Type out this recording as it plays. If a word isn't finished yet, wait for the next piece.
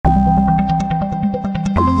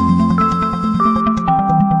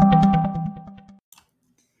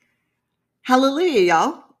Hallelujah,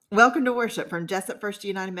 y'all. Welcome to worship from Jessup First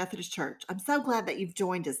United Methodist Church. I'm so glad that you've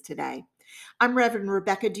joined us today. I'm Reverend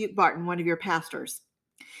Rebecca Duke Barton, one of your pastors.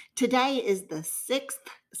 Today is the sixth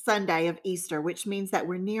Sunday of Easter, which means that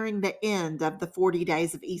we're nearing the end of the 40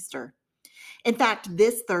 days of Easter. In fact,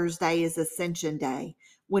 this Thursday is Ascension Day,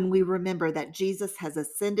 when we remember that Jesus has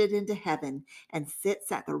ascended into heaven and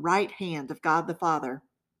sits at the right hand of God the Father.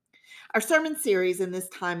 Our sermon series in this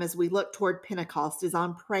time as we look toward Pentecost is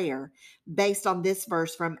on prayer, based on this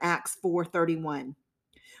verse from Acts 4:31.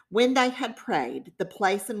 When they had prayed, the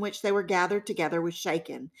place in which they were gathered together was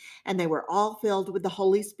shaken, and they were all filled with the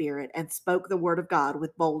Holy Spirit and spoke the word of God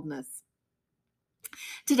with boldness.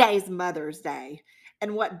 Today is Mother's Day,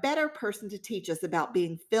 and what better person to teach us about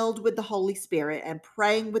being filled with the Holy Spirit and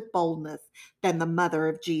praying with boldness than the mother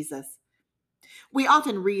of Jesus? We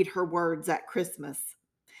often read her words at Christmas.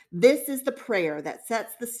 This is the prayer that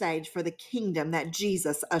sets the stage for the kingdom that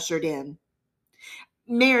Jesus ushered in.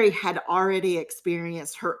 Mary had already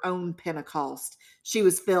experienced her own Pentecost. She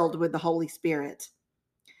was filled with the Holy Spirit.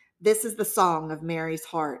 This is the song of Mary's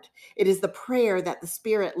heart. It is the prayer that the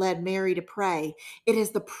Spirit led Mary to pray. It is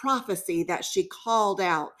the prophecy that she called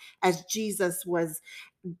out as Jesus was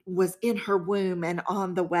in her womb and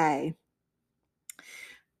on the way.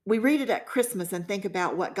 We read it at Christmas and think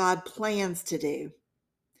about what God plans to do.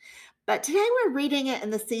 But today we're reading it in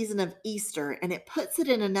the season of Easter, and it puts it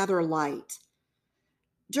in another light.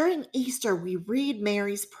 During Easter, we read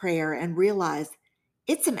Mary's prayer and realize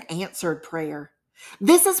it's an answered prayer.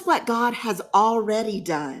 This is what God has already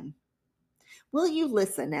done. Will you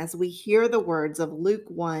listen as we hear the words of Luke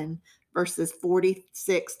 1, verses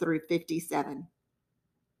 46 through 57?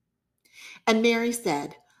 And Mary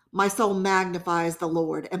said, "My soul magnifies the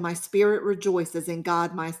Lord, and my spirit rejoices in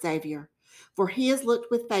God my Savior, for he has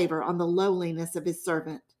looked with favor on the lowliness of his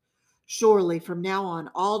servant. Surely from now on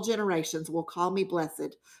all generations will call me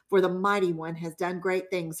blessed, for the Mighty One has done great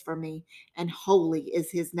things for me, and holy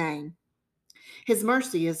is his name. His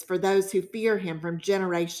mercy is for those who fear him from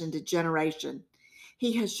generation to generation.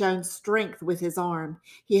 He has shown strength with his arm.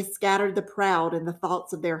 He has scattered the proud in the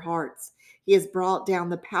thoughts of their hearts. He has brought down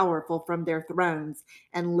the powerful from their thrones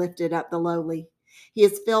and lifted up the lowly. He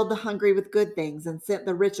has filled the hungry with good things and sent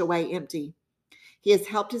the rich away empty. He has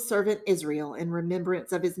helped his servant Israel in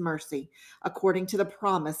remembrance of his mercy, according to the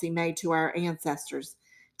promise he made to our ancestors,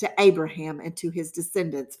 to Abraham and to his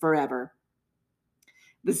descendants forever."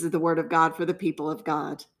 This is the word of God for the people of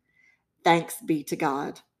God. Thanks be to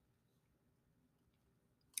God.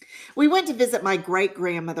 We went to visit my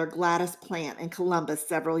great-grandmother Gladys Plant in Columbus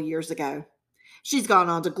several years ago. She's gone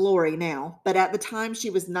on to glory now, but at the time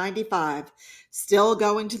she was 95, still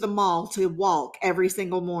going to the mall to walk every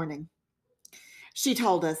single morning. She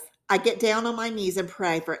told us, "I get down on my knees and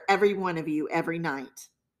pray for every one of you every night."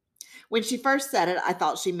 When she first said it, I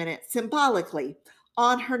thought she meant it symbolically,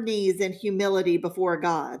 on her knees in humility before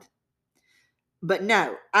God. But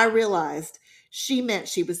no, I realized she meant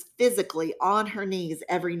she was physically on her knees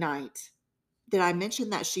every night. Did I mention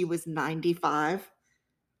that she was 95?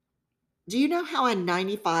 Do you know how a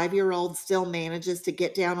 95-year-old still manages to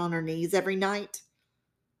get down on her knees every night?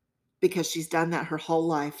 Because she's done that her whole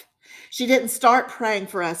life. She didn't start praying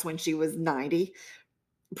for us when she was 90.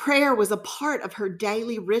 Prayer was a part of her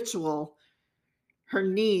daily ritual. Her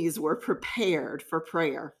knees were prepared for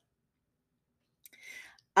prayer.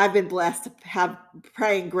 I've been blessed to have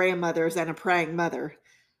praying grandmothers and a praying mother.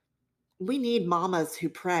 We need mamas who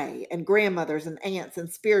pray, and grandmothers and aunts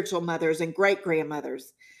and spiritual mothers and great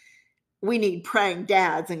grandmothers. We need praying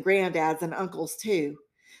dads and granddads and uncles too.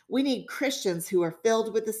 We need Christians who are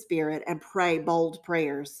filled with the Spirit and pray bold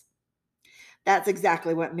prayers. That's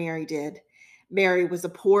exactly what Mary did. Mary was a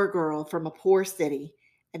poor girl from a poor city,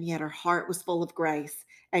 and yet her heart was full of grace,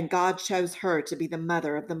 and God chose her to be the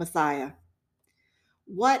mother of the Messiah.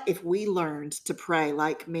 What if we learned to pray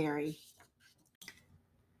like Mary?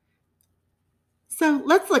 So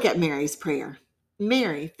let's look at Mary's prayer.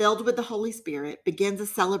 Mary, filled with the Holy Spirit, begins a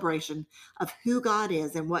celebration of who God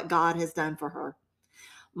is and what God has done for her.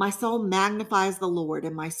 "My soul magnifies the Lord,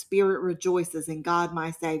 and my spirit rejoices in God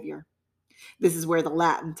my Savior." This is where the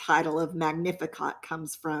Latin title of Magnificat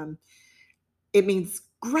comes from. It means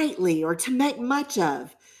greatly or to make much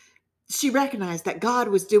of. She recognized that God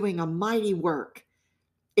was doing a mighty work.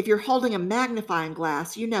 If you're holding a magnifying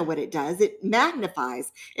glass, you know what it does. It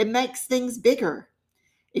magnifies. It makes things bigger.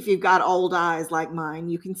 If you've got old eyes like mine,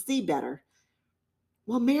 you can see better.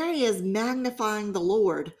 Well, Mary is magnifying the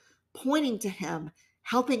Lord, pointing to him,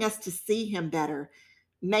 helping us to see him better,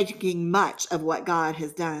 making much of what God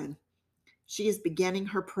has done. She is beginning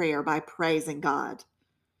her prayer by praising God.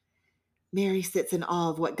 Mary sits in awe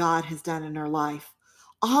of what God has done in her life.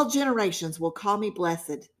 All generations will call me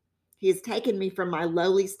blessed. He has taken me from my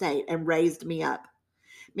lowly state and raised me up.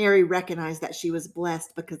 Mary recognized that she was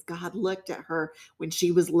blessed because God looked at her when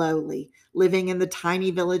she was lowly, living in the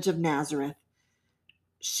tiny village of Nazareth.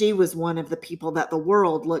 She was one of the people that the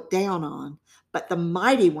world looked down on, but the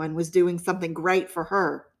mighty one was doing something great for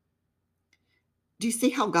her. Do you see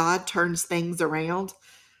how God turns things around?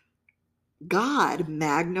 God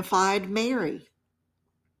magnified Mary.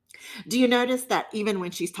 Do you notice that even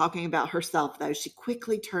when she's talking about herself, though, she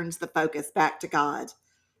quickly turns the focus back to God?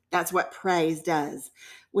 That's what praise does.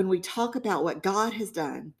 When we talk about what God has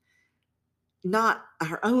done, not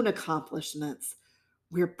our own accomplishments,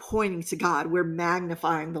 we're pointing to God. We're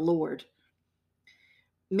magnifying the Lord.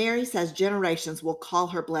 Mary says generations will call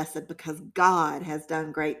her blessed because God has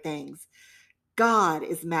done great things. God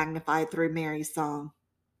is magnified through Mary's song.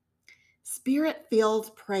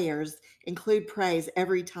 Spirit-filled prayers include praise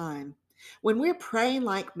every time. When we're praying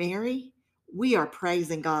like Mary, we are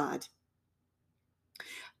praising God.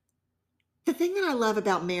 The thing that I love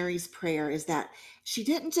about Mary's prayer is that she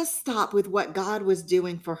didn't just stop with what God was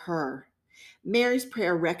doing for her. Mary's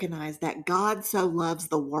prayer recognized that God so loves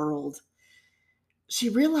the world. She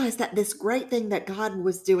realized that this great thing that God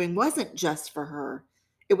was doing wasn't just for her.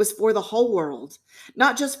 It was for the whole world,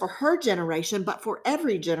 not just for her generation, but for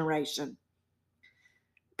every generation.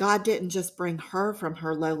 God didn't just bring her from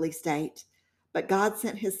her lowly state, but God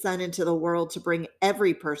sent his son into the world to bring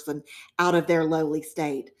every person out of their lowly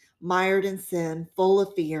state, mired in sin, full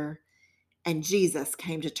of fear, and Jesus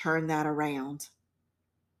came to turn that around.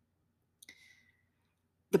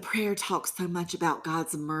 The prayer talks so much about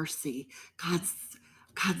God's mercy, God's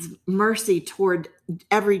God's mercy toward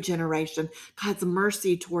every generation, God's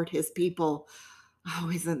mercy toward his people.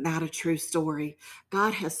 Oh, isn't that a true story?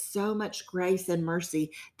 God has so much grace and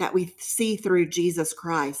mercy that we see through Jesus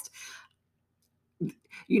Christ.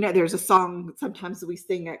 You know, there's a song sometimes we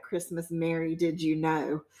sing at Christmas, Mary, did you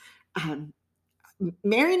know? Um,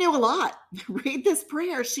 Mary knew a lot. Read this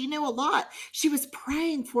prayer. She knew a lot. She was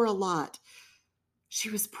praying for a lot. She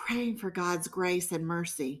was praying for God's grace and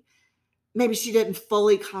mercy. Maybe she didn't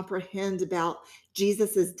fully comprehend about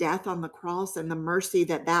Jesus's death on the cross and the mercy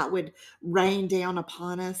that that would rain down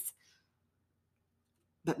upon us.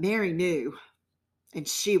 But Mary knew, and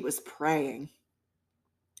she was praying.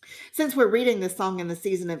 Since we're reading this song in the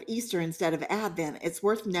season of Easter instead of Advent, it's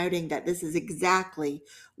worth noting that this is exactly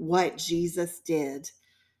what Jesus did.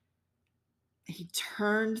 He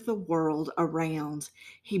turned the world around.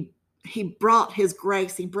 He brought his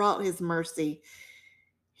grace, he brought his mercy.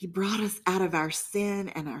 He brought us out of our sin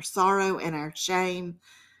and our sorrow and our shame,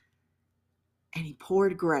 and he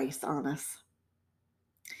poured grace on us.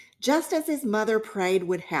 Just as his mother prayed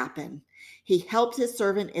would happen, he helped his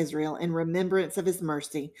servant Israel in remembrance of his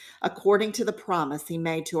mercy, according to the promise he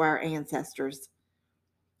made to our ancestors.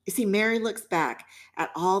 You see, Mary looks back at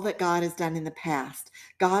all that God has done in the past.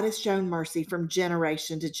 God has shown mercy from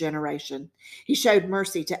generation to generation. He showed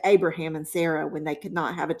mercy to Abraham and Sarah when they could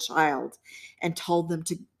not have a child and told them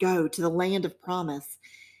to go to the land of promise.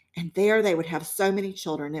 And there they would have so many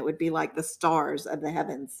children, it would be like the stars of the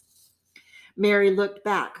heavens. Mary looked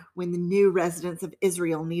back when the new residents of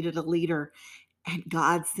Israel needed a leader, and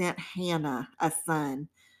God sent Hannah, a son,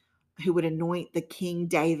 who would anoint the King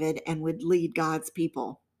David and would lead God's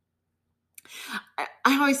people. I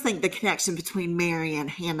always think the connection between Mary and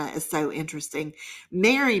Hannah is so interesting.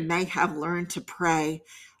 Mary may have learned to pray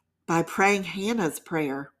by praying Hannah's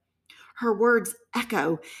prayer. Her words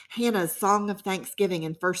echo Hannah's song of thanksgiving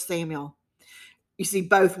in 1 Samuel. You see,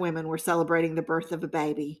 both women were celebrating the birth of a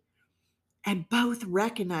baby, and both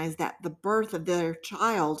recognized that the birth of their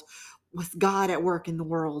child was God at work in the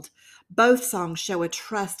world. Both songs show a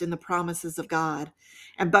trust in the promises of God,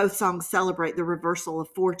 and both songs celebrate the reversal of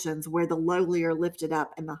fortunes where the lowly are lifted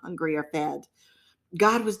up and the hungry are fed.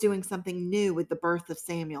 God was doing something new with the birth of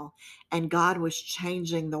Samuel, and God was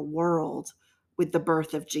changing the world with the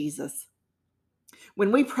birth of Jesus.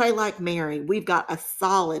 When we pray like Mary, we've got a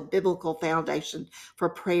solid biblical foundation for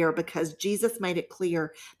prayer because Jesus made it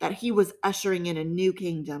clear that he was ushering in a new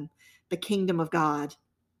kingdom, the kingdom of God.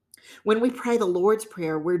 When we pray the Lord's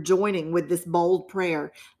Prayer, we're joining with this bold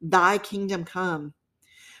prayer, Thy kingdom come.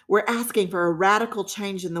 We're asking for a radical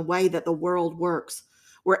change in the way that the world works.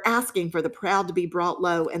 We're asking for the proud to be brought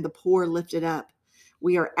low and the poor lifted up.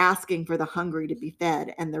 We are asking for the hungry to be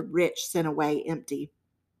fed and the rich sent away empty.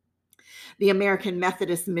 The American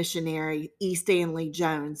Methodist missionary E. Stanley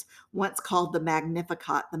Jones once called the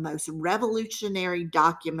Magnificat the most revolutionary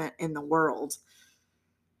document in the world.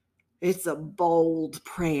 It's a bold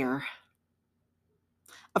prayer.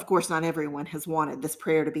 Of course, not everyone has wanted this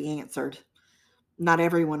prayer to be answered. Not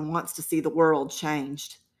everyone wants to see the world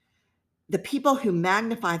changed. The people who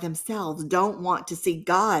magnify themselves don't want to see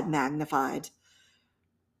God magnified.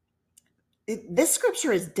 This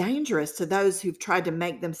scripture is dangerous to those who've tried to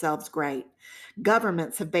make themselves great.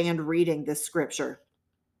 Governments have banned reading this scripture.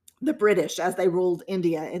 The British, as they ruled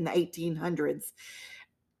India in the 1800s,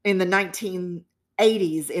 in the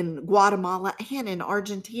 1980s, in Guatemala, and in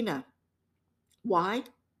Argentina. Why?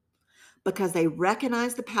 Because they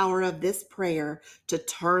recognize the power of this prayer to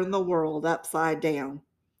turn the world upside down.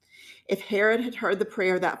 If Herod had heard the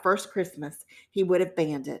prayer that first Christmas, he would have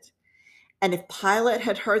banned it. And if Pilate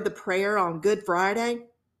had heard the prayer on Good Friday,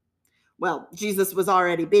 well, Jesus was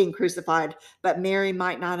already being crucified, but Mary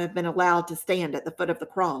might not have been allowed to stand at the foot of the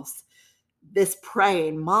cross. This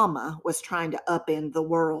praying mama was trying to upend the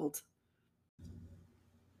world.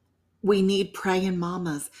 We need praying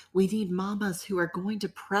mamas. We need mamas who are going to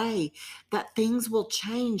pray that things will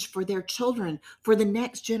change for their children, for the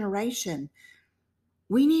next generation.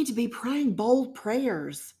 We need to be praying bold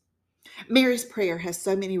prayers. Mary's prayer has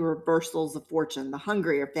so many reversals of fortune. The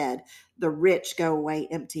hungry are fed, the rich go away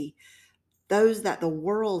empty. Those that the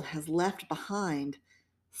world has left behind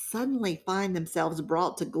suddenly find themselves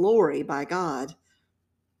brought to glory by God.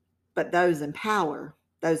 But those in power,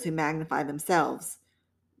 those who magnify themselves,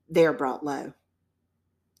 they're brought low.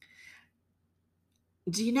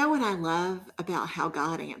 Do you know what I love about how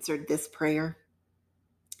God answered this prayer?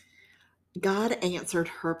 God answered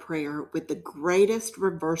her prayer with the greatest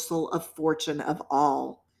reversal of fortune of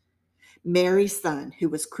all. Mary's son, who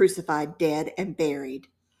was crucified, dead, and buried,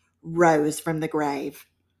 rose from the grave.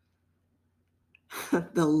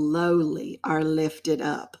 The lowly are lifted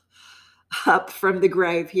up. Up from the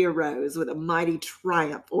grave he arose with a mighty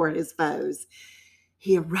triumph o'er his foes.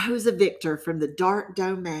 He arose a victor from the dark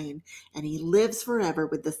domain, and he lives forever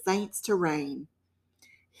with the saints to reign.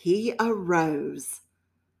 He arose.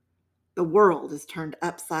 The world is turned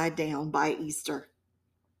upside down by Easter.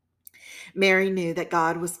 Mary knew that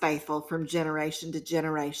God was faithful from generation to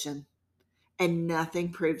generation. And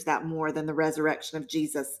nothing proves that more than the resurrection of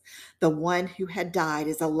Jesus. The one who had died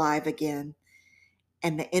is alive again.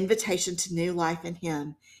 And the invitation to new life in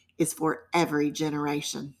him is for every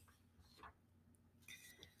generation.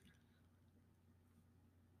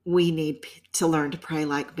 We need to learn to pray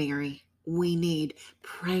like Mary. We need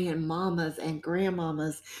praying mamas and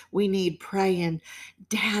grandmamas. We need praying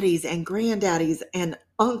daddies and granddaddies and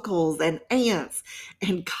uncles and aunts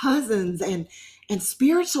and cousins and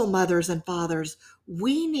spiritual mothers and fathers.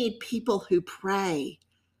 We need people who pray,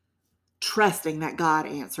 trusting that God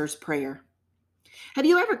answers prayer. Have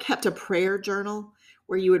you ever kept a prayer journal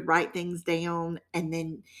where you would write things down and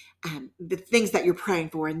then the things that you're praying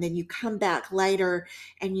for, and then you come back later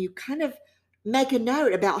and you kind of make a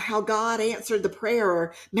note about how God answered the prayer,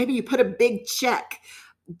 or maybe you put a big check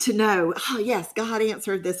to know, oh, yes, God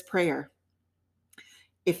answered this prayer.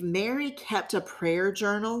 If Mary kept a prayer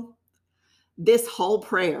journal, this whole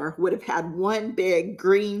prayer would have had one big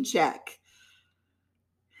green check.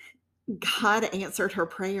 God answered her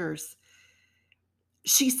prayers.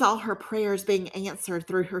 She saw her prayers being answered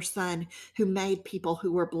through her son, who made people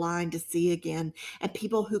who were blind to see again, and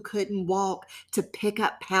people who couldn't walk to pick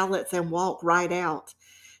up pallets and walk right out.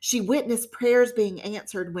 She witnessed prayers being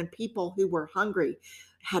answered when people who were hungry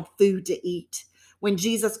had food to eat, when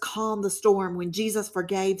Jesus calmed the storm, when Jesus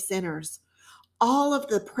forgave sinners. All of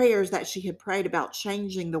the prayers that she had prayed about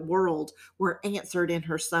changing the world were answered in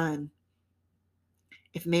her son.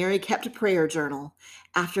 If Mary kept a prayer journal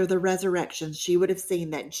after the resurrection, she would have seen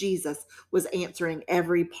that Jesus was answering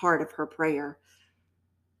every part of her prayer.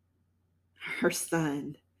 Her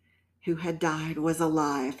son, who had died, was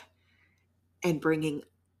alive and bringing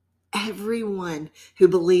everyone who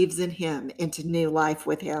believes in him into new life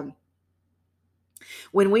with him.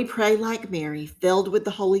 When we pray like Mary, filled with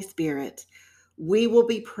the Holy Spirit, we will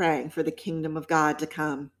be praying for the kingdom of God to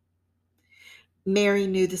come. Mary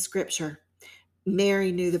knew the scripture.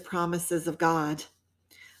 Mary knew the promises of God.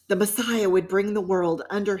 The Messiah would bring the world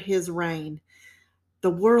under his reign. The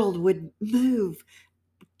world would move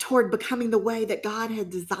toward becoming the way that God had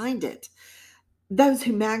designed it. Those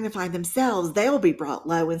who magnify themselves, they'll be brought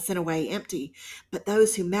low and sent away empty. But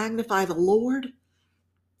those who magnify the Lord,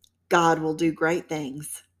 God will do great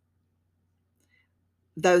things.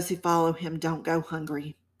 Those who follow him don't go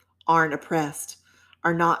hungry, aren't oppressed,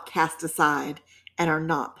 are not cast aside, and are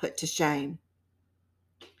not put to shame.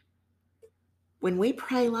 When we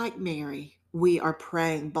pray like Mary, we are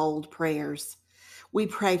praying bold prayers. We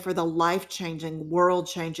pray for the life-changing,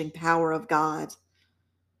 world-changing power of God.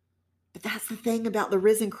 But that's the thing about the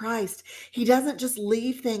risen Christ. He doesn't just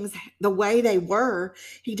leave things the way they were.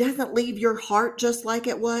 He doesn't leave your heart just like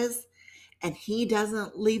it was, and he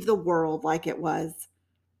doesn't leave the world like it was.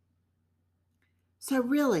 So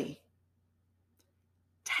really,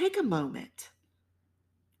 take a moment.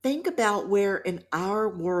 Think about where in our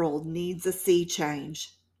world needs a sea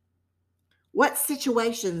change. What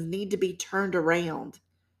situations need to be turned around?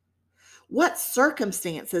 What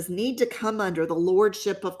circumstances need to come under the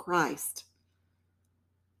lordship of Christ?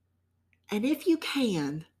 And if you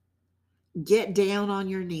can, get down on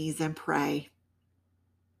your knees and pray.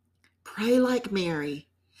 Pray like Mary.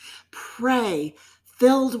 Pray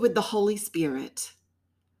filled with the Holy Spirit.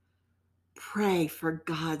 Pray for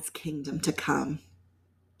God's kingdom to come.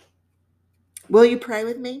 Will you pray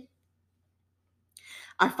with me?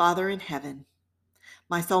 Our Father in heaven,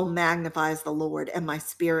 my soul magnifies the Lord, and my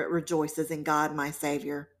spirit rejoices in God, my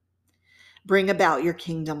Savior. Bring about your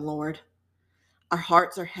kingdom, Lord. Our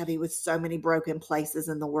hearts are heavy with so many broken places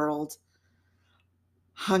in the world.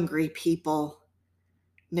 Hungry people,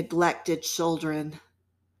 neglected children,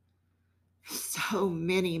 so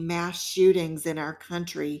many mass shootings in our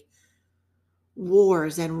country,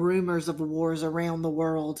 wars and rumors of wars around the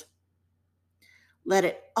world. Let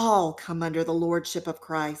it all come under the lordship of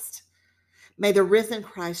Christ. May the risen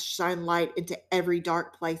Christ shine light into every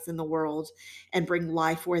dark place in the world and bring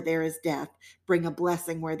life where there is death, bring a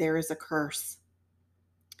blessing where there is a curse.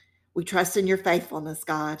 We trust in your faithfulness,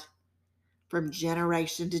 God, from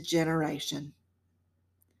generation to generation.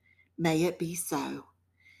 May it be so.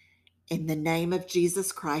 In the name of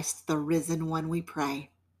Jesus Christ, the risen one, we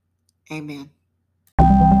pray. Amen.